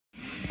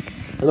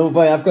Hello,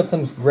 boy. I've got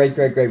some great,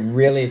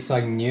 really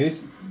exciting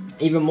news.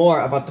 Even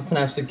more about the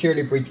Fnaf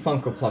security breach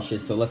Funko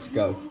plushes, so let's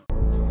go.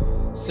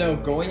 So,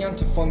 going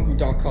onto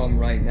Funko.com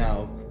right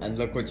now, and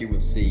look what you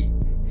will see.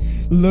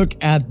 Look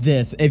at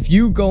this. If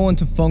you go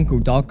onto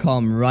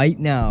Funko.com right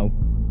now,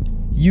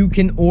 you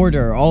can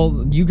pre-order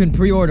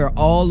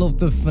all of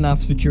the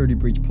Fnaf security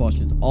breach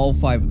plushes, all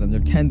 5 of them. They're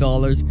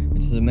 $10,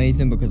 which is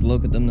amazing because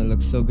look at them, they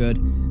look so good.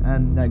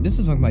 And like, this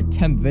is like my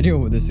 10th video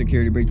with the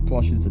security breach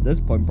plushes at this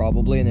point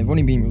probably, and they've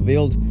only been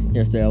revealed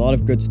yesterday. A lot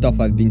of good stuff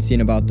I've been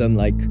seeing about them,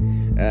 like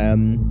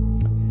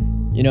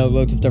you know,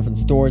 loads of different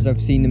stores I've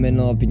seen them in,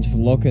 and I've been just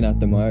looking at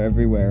them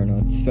everywhere,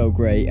 and it's so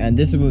great. And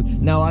this is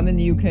now I'm in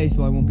the UK,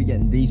 so I won't be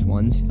getting these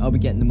ones. I'll be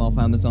getting them off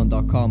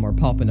Amazon.com or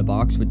Pop in a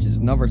Box, which is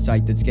another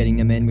site that's getting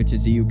them in, which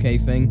is a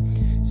UK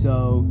thing.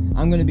 So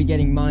I'm going to be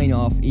getting mine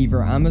off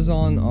either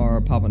Amazon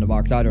or Pop in a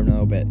Box, I don't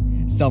know, but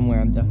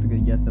somewhere I'm definitely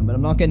going to get them. But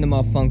I'm not getting them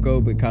off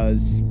Funko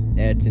because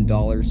it's in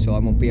dollars, so I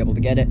won't be able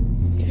to get it.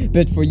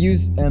 But for you,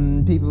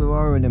 people who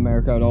are in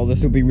America and all,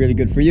 this will be really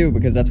good for you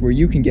because that's where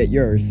you can get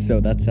yours. So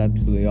that's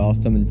absolutely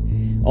awesome.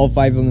 And all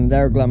 5 of them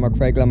there: Glamour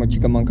Craig, Glamour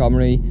Chica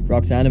Montgomery,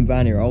 Roxanne, and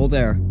Vanny are all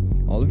there,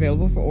 all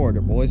available for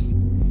order, boys.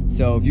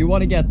 So if you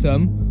want to get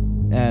them,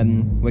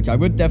 which I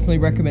would definitely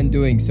recommend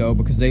doing so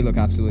because they look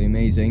absolutely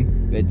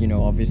amazing. But you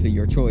know, obviously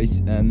your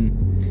choice.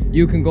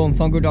 You can go on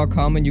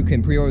Funko.com and you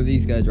can pre-order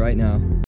these guys right now.